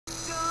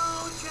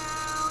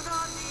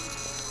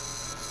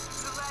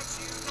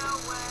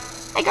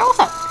Hey girl,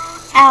 what's up?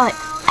 Alex.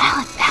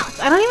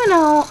 I don't even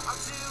know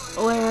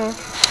where.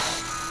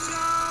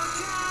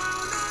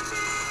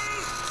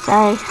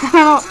 Sorry. I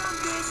don't know.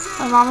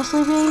 My mom is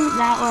sleeping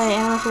that way,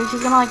 and I'm afraid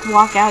she's gonna like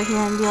walk out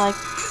here and be like,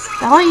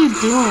 "What are you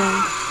doing?"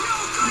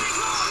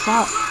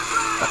 Sup?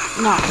 But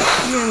no,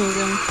 you're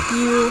amazing.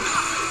 You're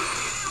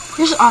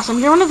just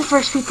awesome. You're one of the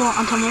first people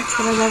on Tumblr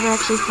that I've ever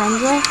actually friends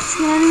with.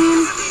 You know what I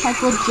mean?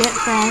 Like legit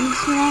friends.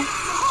 You know?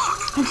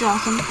 It's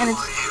awesome, and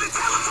it's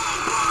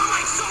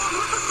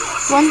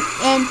one.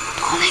 And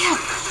oh my god,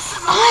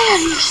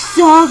 you're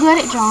so good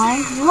at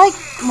drawing. You're like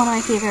one of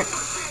my favorite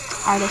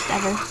artists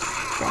ever.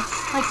 Bro.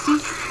 Like, see,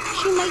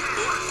 she might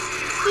be.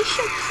 You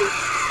should see.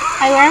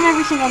 I wear them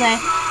every single day.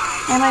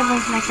 And my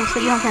voice necklace,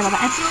 but you don't care about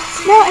that. And,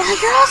 no, and like,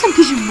 you're awesome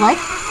because you like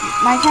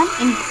my pen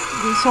and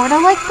you sort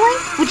of like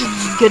Blink, which is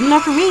good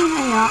enough for me. And,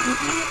 you know,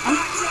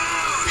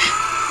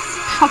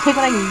 I'll take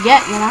what I can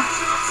get, you know.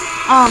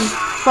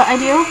 But I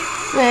do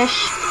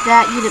wish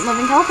that you didn't live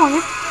in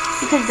California,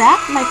 because that,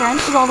 my friend,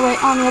 is all the way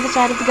on the other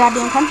side of the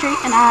goddamn country,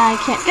 and I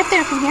can't get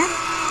there from here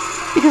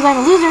because I'm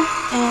a loser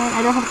and I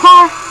don't have a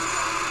car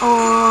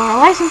or a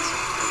license.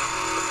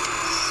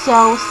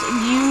 So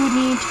you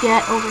need to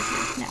get over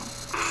here now.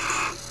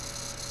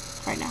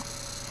 Right now.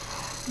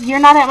 If you're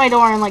not at my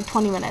door in like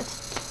 20 minutes,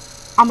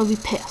 I'm gonna be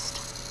pissed.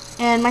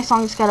 And my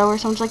song just got over,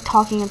 so I'm just like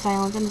talking in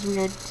silence, and it's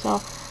weird.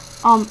 So,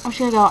 I'm just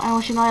gonna go. I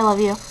want you to know I love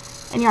you,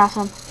 and you're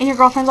awesome, and your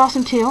girlfriend's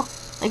awesome too.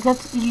 Like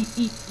that's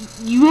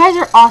you guys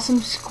are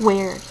awesome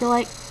squared. You're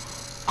like,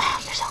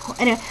 oh, you're so cool.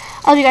 Anyway,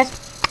 I love you guys.